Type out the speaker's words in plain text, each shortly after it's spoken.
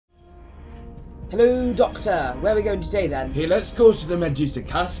Hello, Doctor. Where are we going today, then? Hey, let's go to the Medusa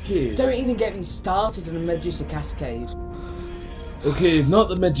Cascade. Don't even get me started on the Medusa Cascade. Okay, not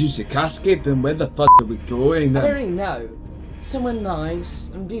the Medusa Cascade, then where the fuck are we going then? I don't really know. Somewhere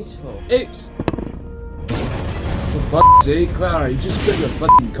nice and beautiful. Oops. For fuck's sake, Clara, you just spilled your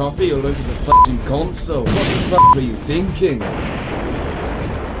fucking coffee all over the fucking console. What the fuck were you thinking?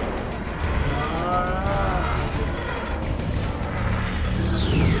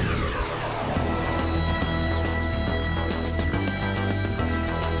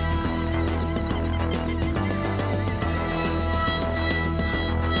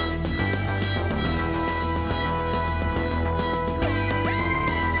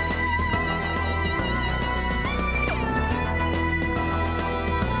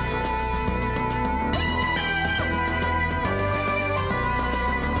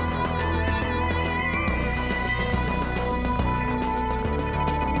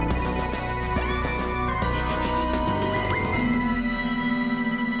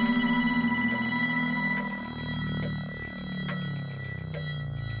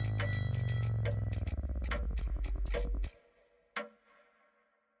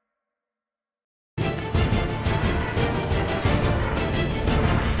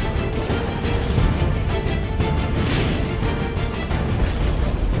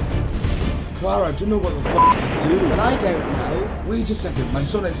 Clara, I don't know what the fuck to do. But I don't know. Wait a second, my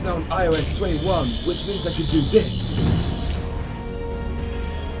Sonic's now on iOS 21, which means I could do this.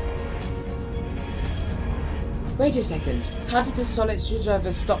 Wait a second. How did the Sonic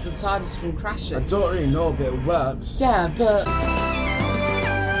screwdriver stop the TARDIS from crashing? I don't really know, but it works. Yeah, but...